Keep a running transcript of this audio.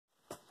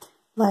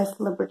life,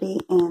 liberty,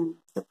 and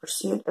the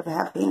pursuit of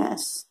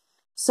happiness.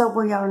 So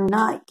we are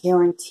not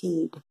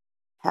guaranteed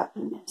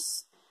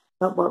happiness,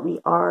 but what we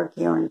are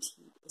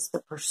guaranteed is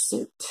the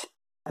pursuit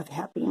of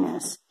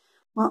happiness.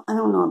 Well, I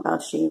don't know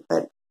about you,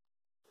 but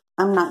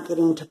I'm not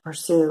getting to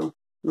pursue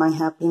my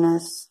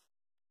happiness.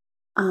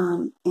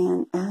 And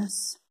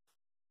as,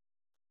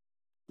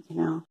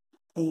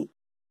 a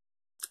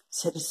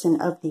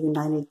citizen of the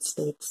United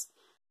States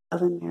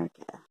of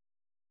America,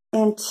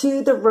 and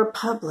to the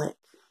republic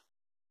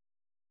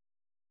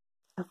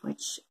of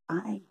which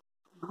I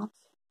belong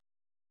to.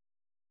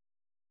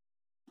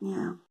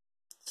 Yeah.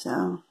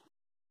 So,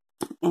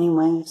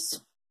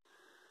 anyways,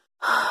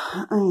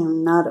 I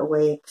am not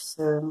awake,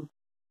 so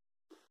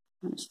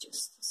I was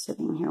just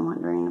sitting here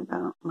wondering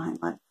about my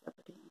life,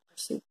 liberty, and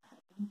pursuit of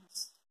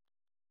happiness.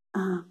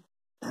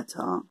 That's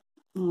all.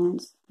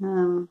 And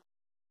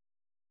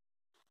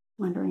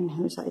wondering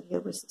whose idea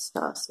was the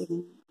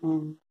Stasi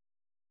and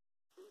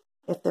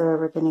if they're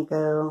ever going to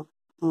go.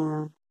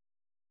 And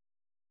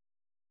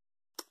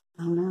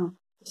I don't know.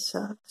 This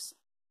sucks.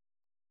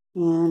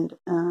 And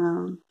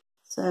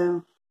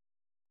so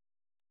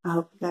I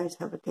hope you guys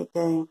have a good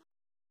day.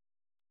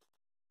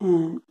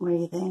 And what do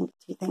you think?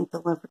 Do you think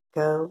they'll ever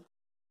go?